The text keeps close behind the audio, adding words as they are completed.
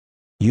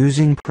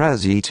Using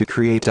Prezi to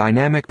create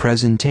dynamic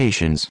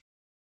presentations.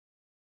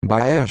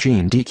 By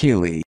Eugene D.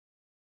 Keeley.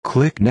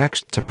 Click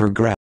Next to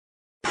progress.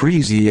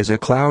 Prezi is a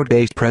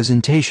cloud-based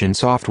presentation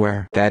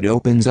software that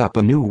opens up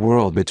a new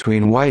world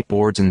between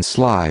whiteboards and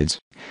slides.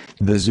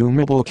 The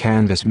zoomable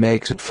canvas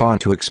makes it fun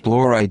to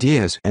explore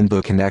ideas and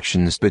the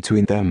connections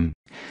between them.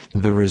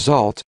 The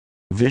result?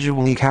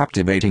 Visually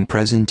captivating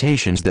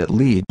presentations that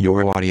lead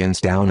your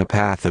audience down a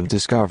path of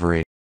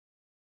discovery.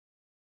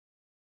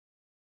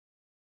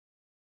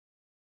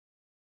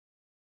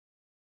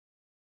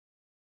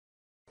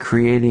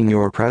 Creating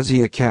your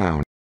Prezi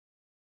account.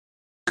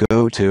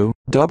 Go to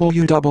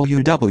www.prezi.com.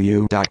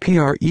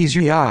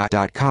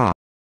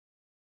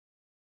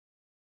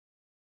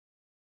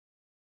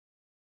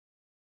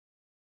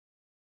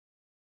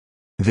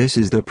 This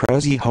is the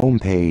Prezi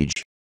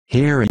homepage.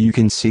 Here you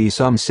can see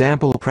some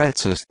sample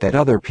Prezis that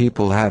other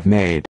people have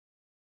made.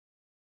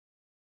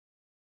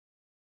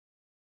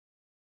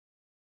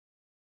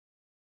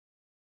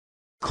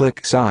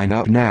 Click Sign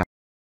Up Now.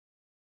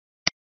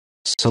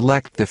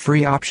 Select the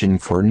free option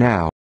for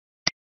now.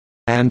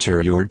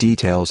 Enter your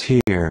details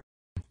here.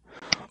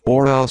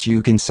 Or else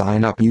you can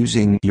sign up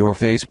using your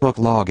Facebook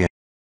login.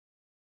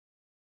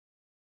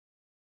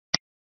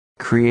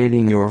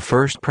 Creating your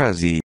first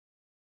Prezi.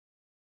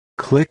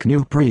 Click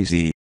New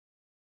Prezi.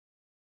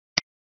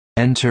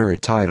 Enter a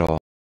title.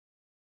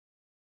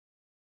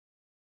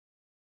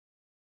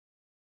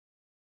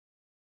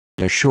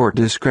 A short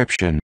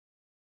description.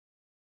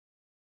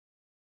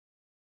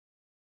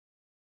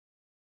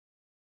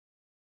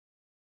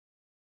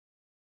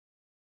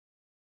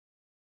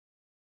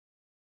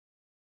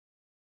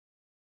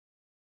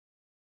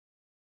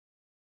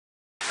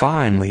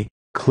 Finally,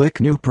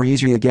 click New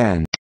Prezi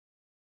again.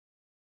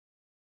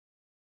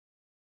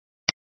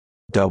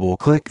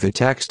 Double-click the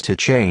text to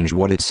change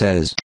what it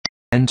says.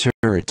 Enter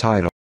a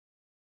title.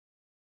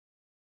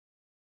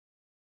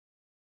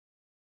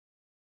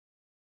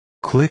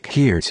 Click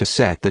here to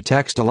set the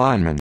text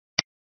alignment.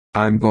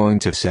 I'm going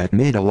to set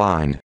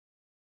mid-aligned.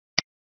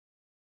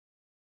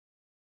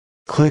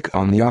 Click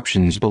on the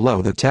options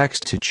below the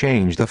text to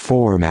change the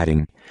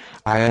formatting.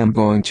 I am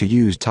going to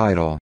use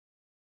title.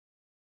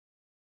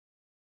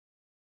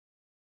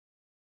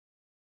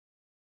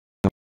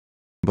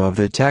 Above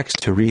the text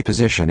to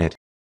reposition it.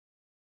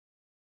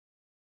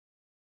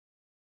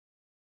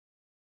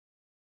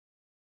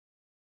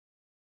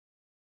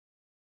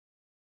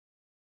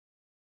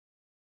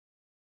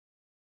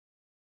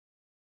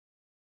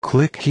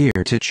 Click here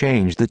to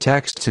change the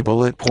text to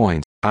bullet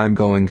point. I'm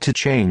going to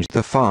change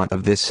the font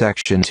of this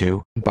section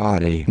to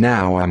body.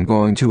 Now I'm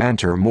going to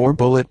enter more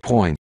bullet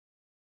point.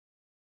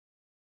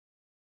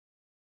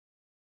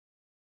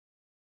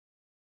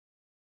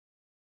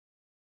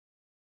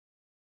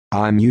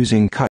 I'm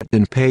using cut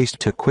and paste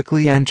to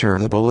quickly enter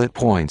the bullet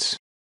points.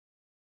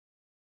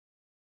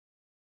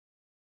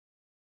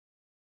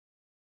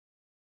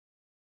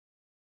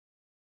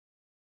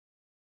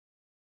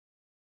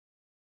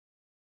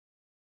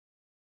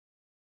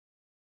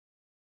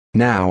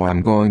 Now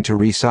I'm going to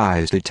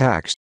resize the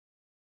text.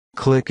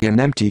 Click an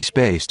empty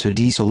space to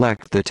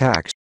deselect the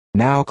text.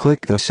 Now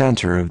click the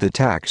center of the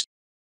text.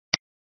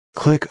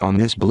 Click on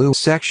this blue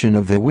section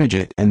of the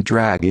widget and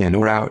drag in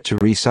or out to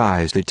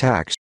resize the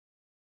text.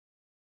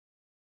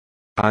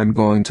 I'm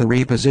going to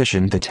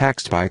reposition the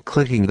text by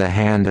clicking the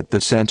hand at the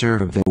center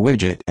of the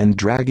widget and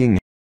dragging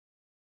it.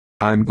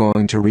 I'm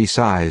going to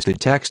resize the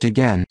text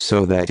again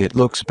so that it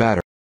looks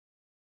better.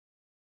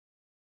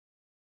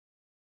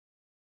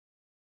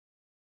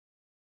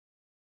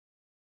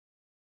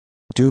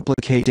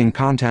 Duplicating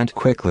content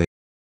quickly.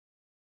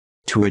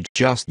 To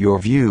adjust your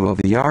view of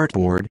the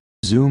artboard,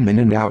 zoom in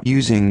and out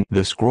using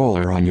the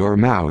scroller on your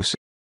mouse.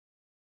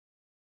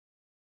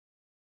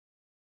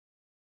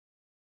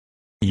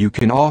 You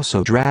can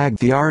also drag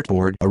the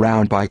artboard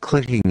around by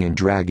clicking and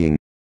dragging.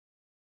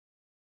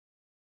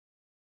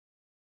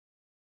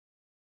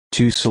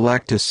 To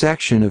select a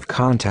section of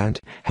content,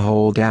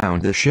 hold down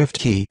the Shift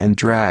key and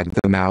drag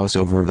the mouse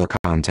over the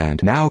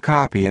content. Now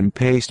copy and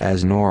paste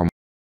as normal.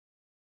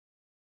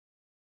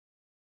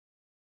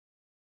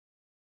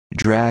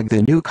 Drag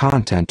the new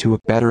content to a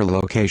better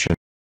location.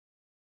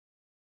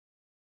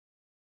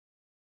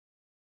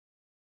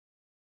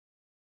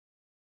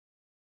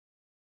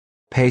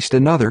 Paste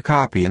another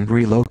copy and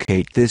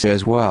relocate this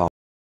as well.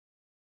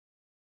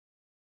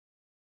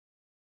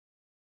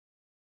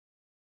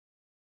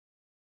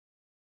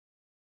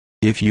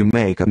 If you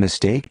make a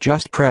mistake,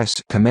 just press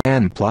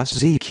Command plus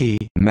Z key,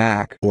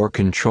 Mac, or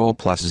Control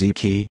plus Z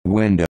key,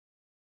 Windows.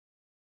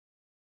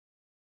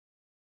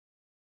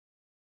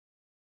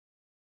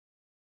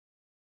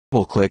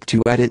 Double-click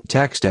to edit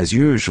text as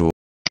usual.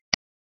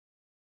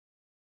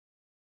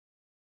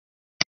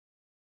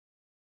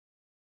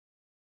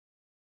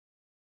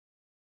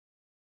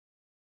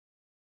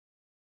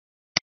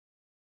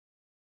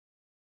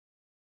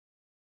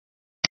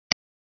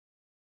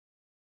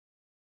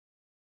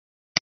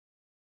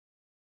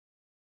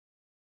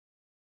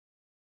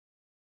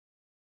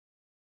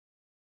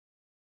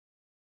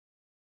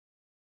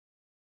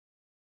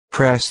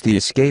 Press the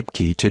escape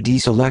key to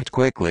deselect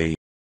quickly.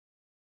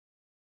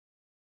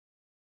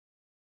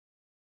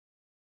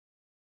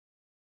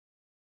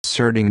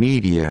 Inserting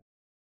media.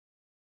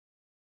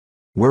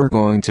 We're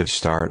going to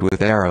start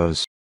with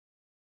arrows.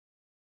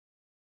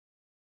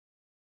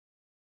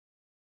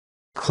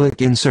 Click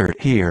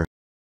Insert here.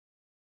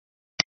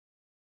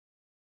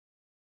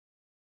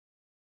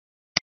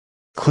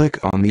 Click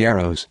on the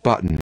arrows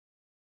button.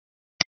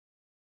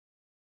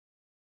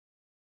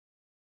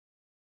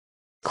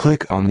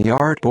 Click on the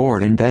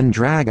artboard and then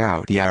drag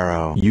out the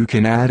arrow. You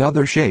can add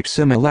other shapes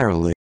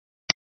similarly.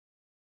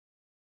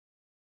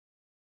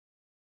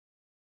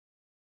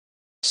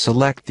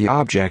 Select the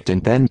object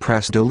and then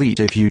press delete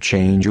if you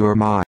change your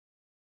mind.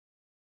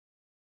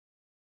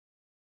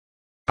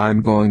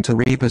 I'm going to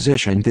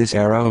reposition this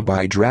arrow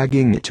by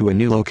dragging it to a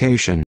new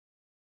location.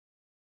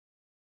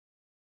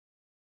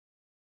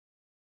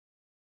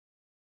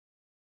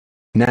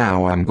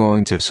 Now I'm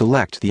going to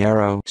select the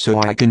arrow so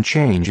I can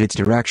change its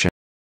direction.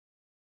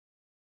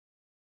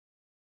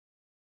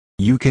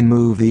 You can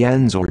move the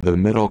ends or the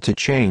middle to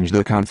change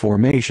the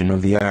conformation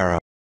of the arrow.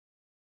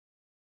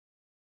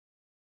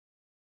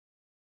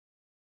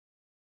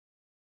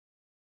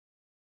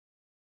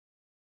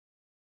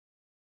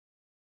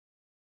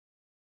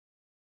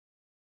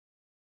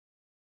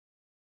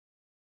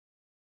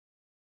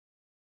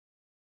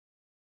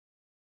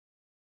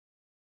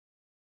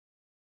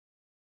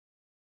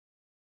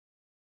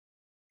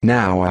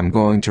 Now I'm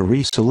going to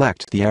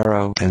reselect the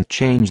arrow and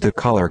change the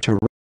color to red.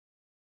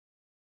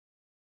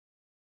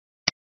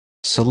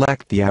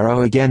 Select the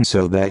arrow again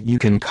so that you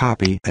can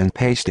copy and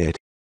paste it.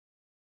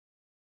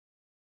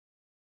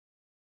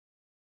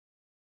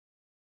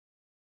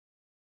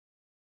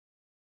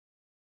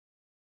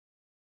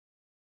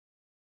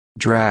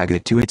 Drag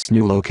it to its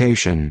new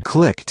location.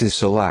 Click to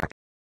select.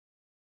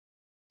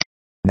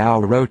 Now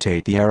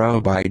rotate the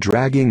arrow by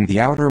dragging the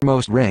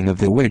outermost ring of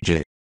the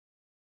widget.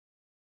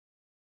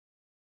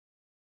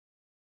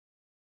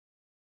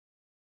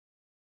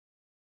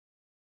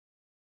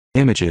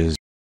 Images.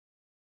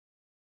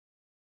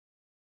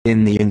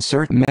 In the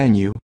Insert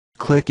menu,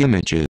 click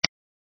Images.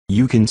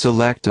 You can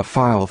select a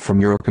file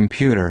from your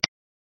computer.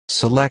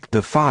 Select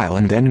the file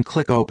and then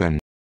click Open.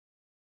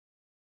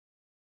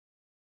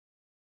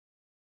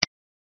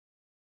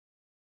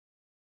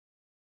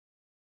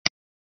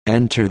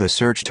 Enter the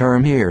search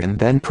term here and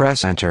then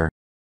press Enter.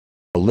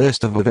 A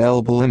list of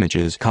available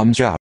images comes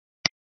up.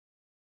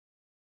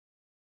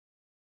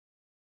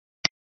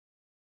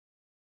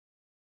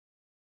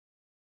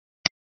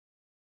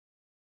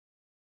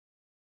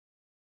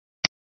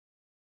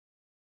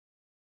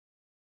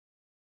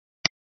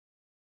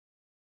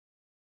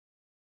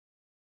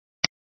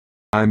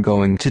 I'm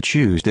going to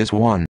choose this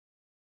one.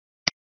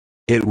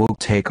 It will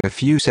take a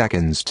few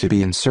seconds to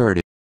be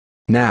inserted.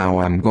 Now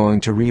I'm going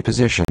to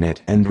reposition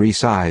it and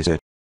resize it.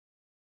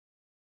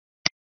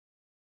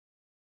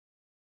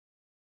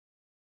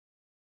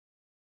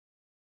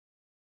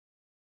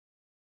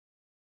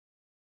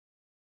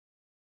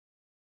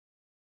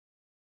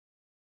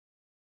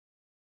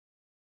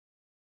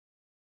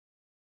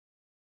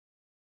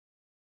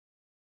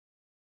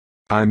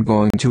 I'm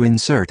going to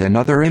insert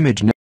another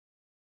image now.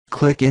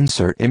 Click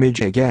Insert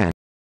Image again.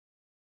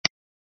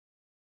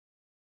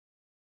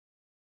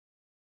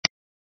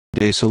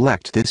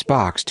 Deselect this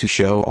box to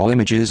show all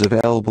images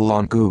available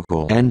on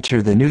Google.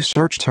 Enter the new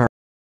search term.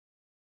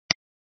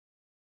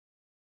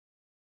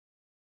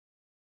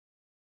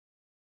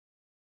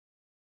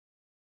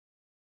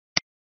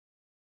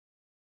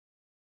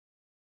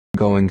 I'm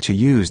going to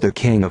use the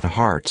King of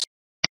Hearts.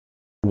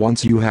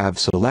 Once you have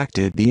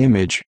selected the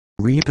image,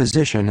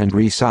 reposition and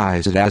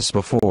resize it as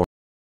before.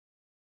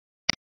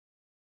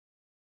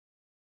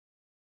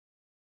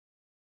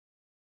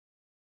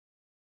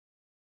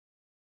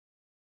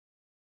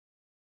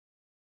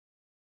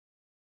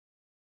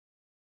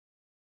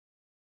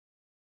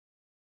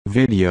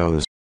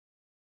 Videos.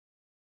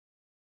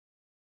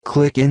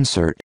 Click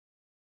Insert.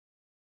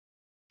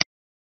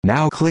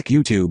 Now click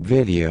YouTube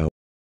Video.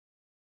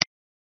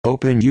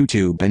 Open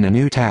YouTube in a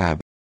new tab.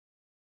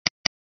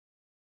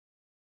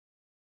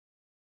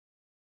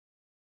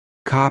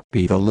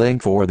 Copy the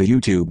link for the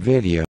YouTube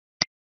video.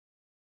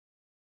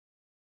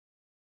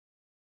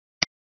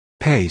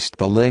 Paste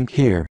the link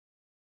here.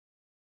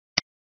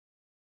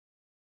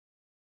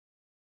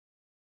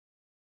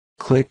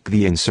 Click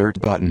the Insert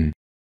button.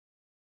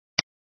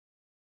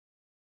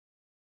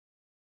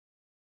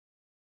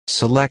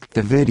 Select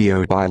the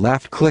video by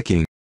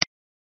left-clicking.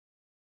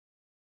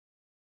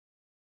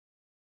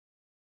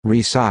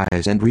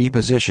 Resize and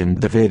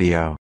reposition the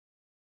video.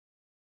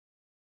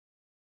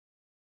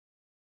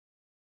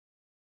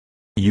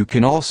 You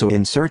can also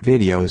insert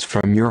videos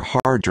from your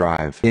hard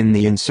drive. In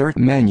the Insert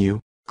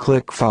menu,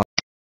 click File.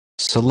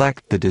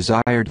 Select the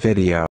desired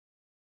video.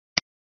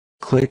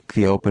 Click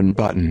the Open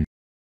button.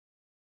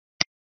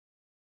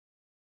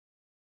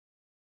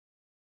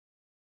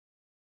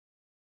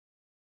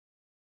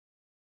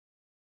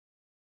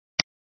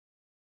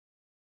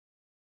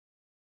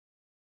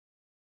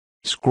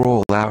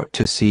 Scroll out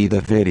to see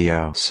the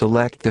video.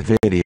 Select the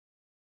video.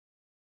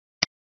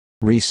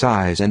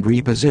 Resize and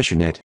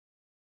reposition it.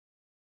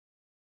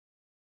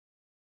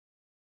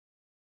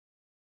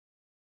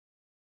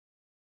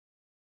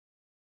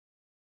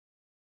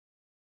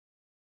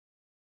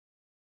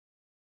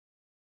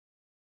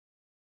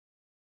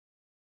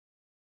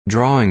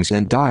 Drawings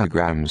and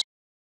diagrams.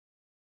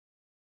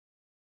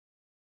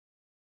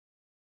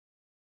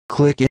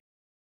 Click it.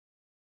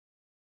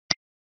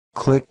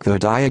 Click the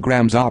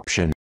Diagrams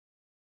option.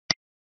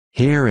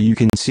 Here you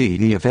can see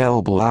the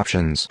available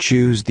options.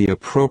 Choose the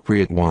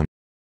appropriate one.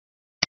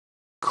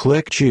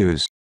 Click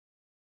Choose.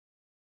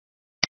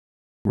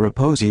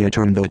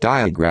 Reposition the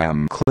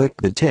diagram. Click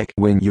the tick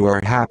when you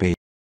are happy.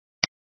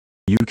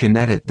 You can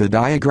edit the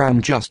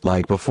diagram just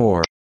like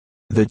before.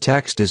 The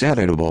text is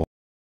editable.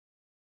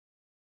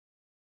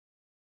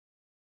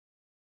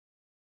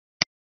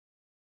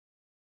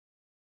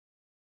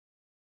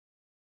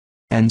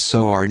 And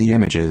so are the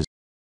images.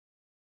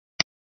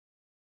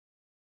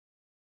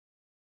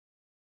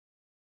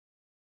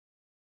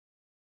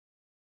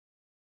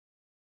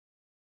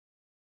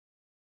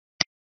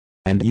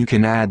 And you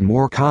can add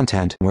more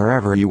content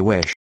wherever you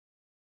wish.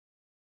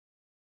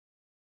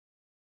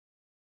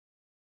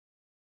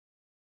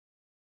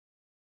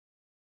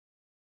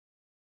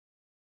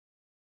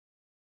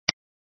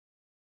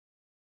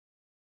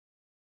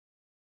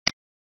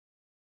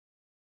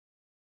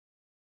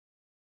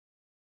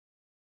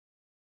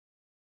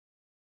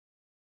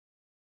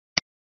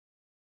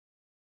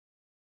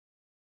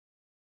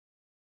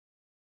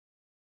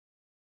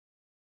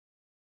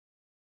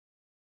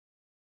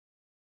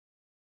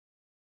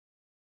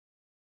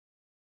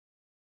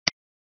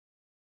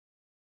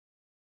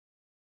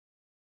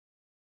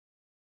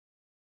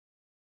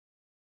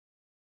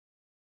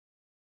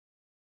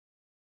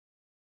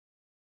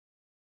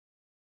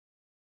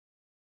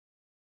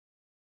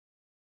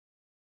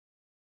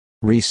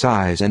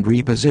 Resize and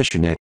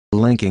reposition it,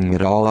 linking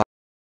it all up.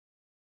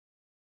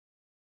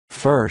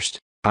 First,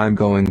 I'm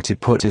going to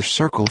put a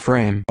circle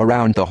frame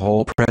around the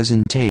whole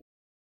presentation.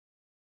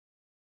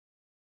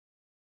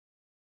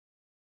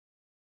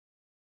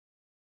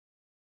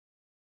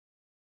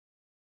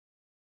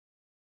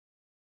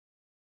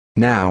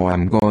 Now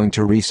I'm going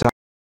to resize.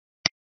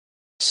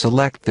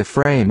 Select the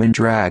frame and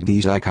drag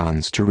these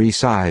icons to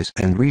resize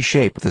and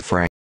reshape the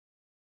frame.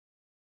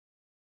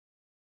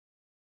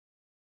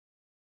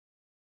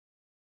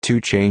 To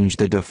change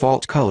the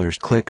default colors,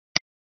 click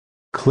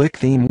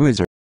Theme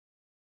Wizard.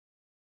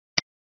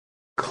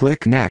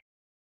 Click Next.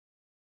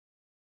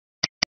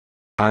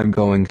 I'm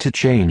going to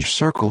change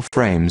circle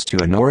frames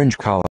to an orange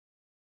color.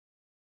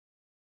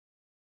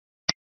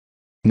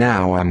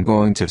 Now I'm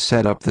going to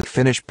set up the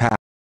finish path.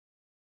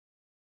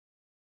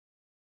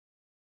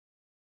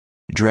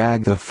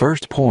 Drag the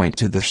first point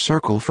to the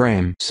circle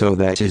frame so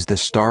that is the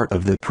start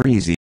of the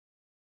Prezi.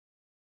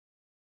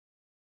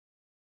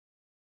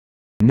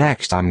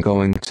 Next I'm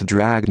going to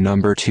drag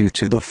number 2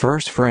 to the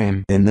first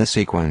frame in the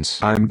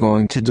sequence. I'm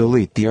going to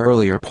delete the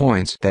earlier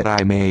points that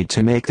I made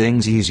to make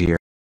things easier.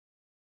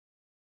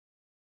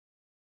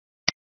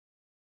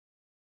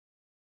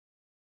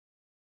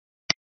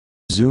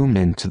 Zoom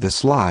into the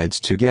slides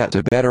to get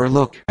a better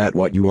look at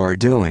what you are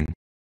doing.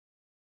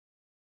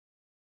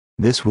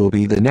 This will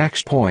be the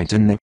next point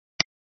in the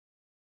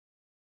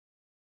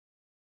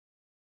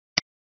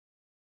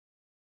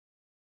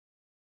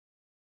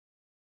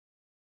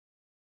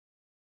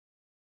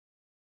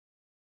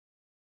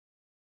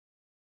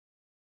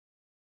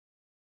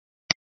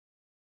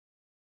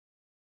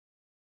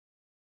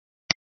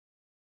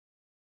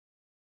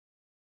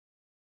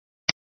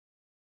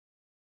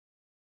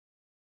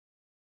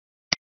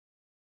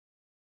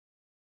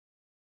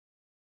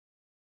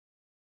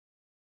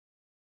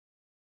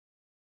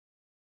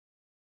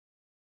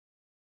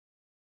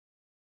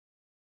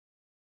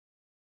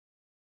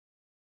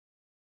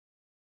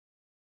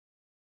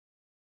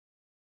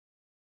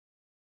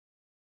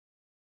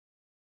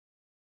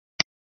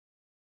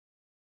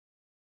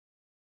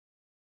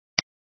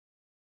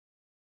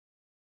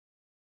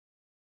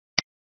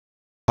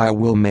I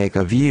will make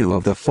a view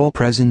of the full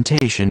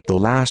presentation. The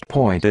last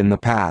point in the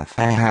path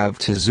I have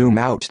to zoom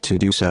out to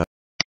do so.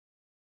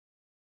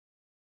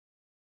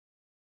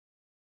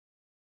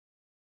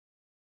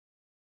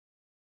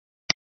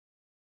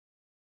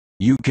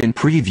 You can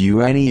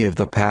preview any of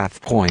the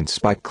path points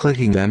by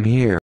clicking them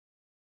here.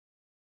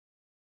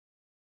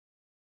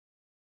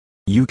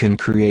 You can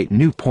create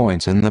new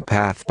points in the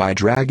path by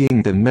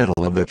dragging the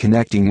middle of the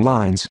connecting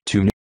lines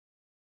to new.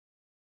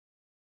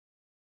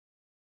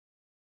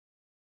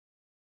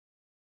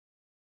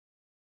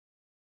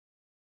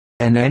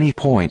 And any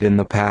point in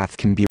the path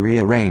can be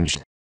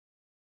rearranged.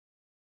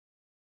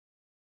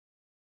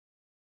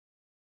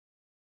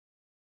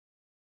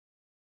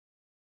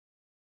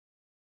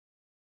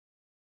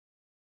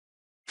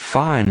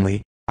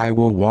 Finally, I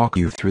will walk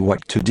you through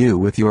what to do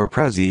with your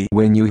Prezi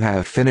when you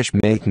have finished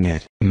making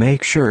it.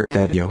 Make sure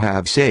that you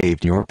have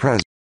saved your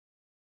Prezi.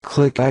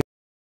 Click I.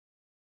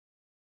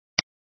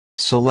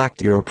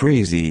 Select your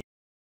Prezi.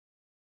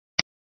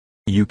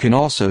 You can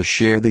also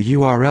share the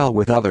URL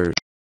with others.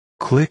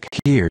 Click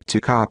here to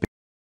copy.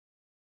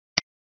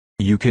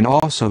 You can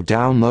also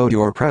download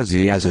your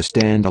Prezi as a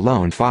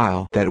standalone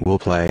file that will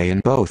play in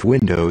both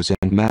Windows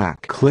and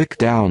Mac. Click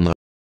Download.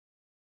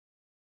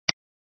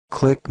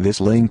 Click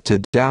this link to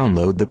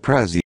download the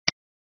Prezi.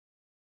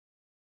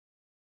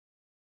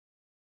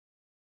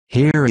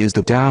 Here is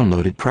the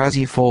downloaded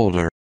Prezi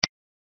folder.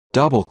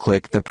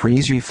 Double-click the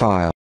Prezi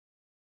file.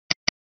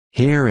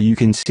 Here you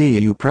can see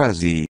your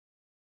Prezi.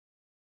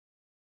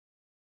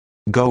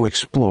 Go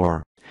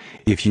explore.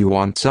 If you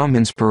want some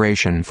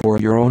inspiration for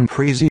your own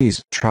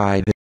Prezis,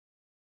 try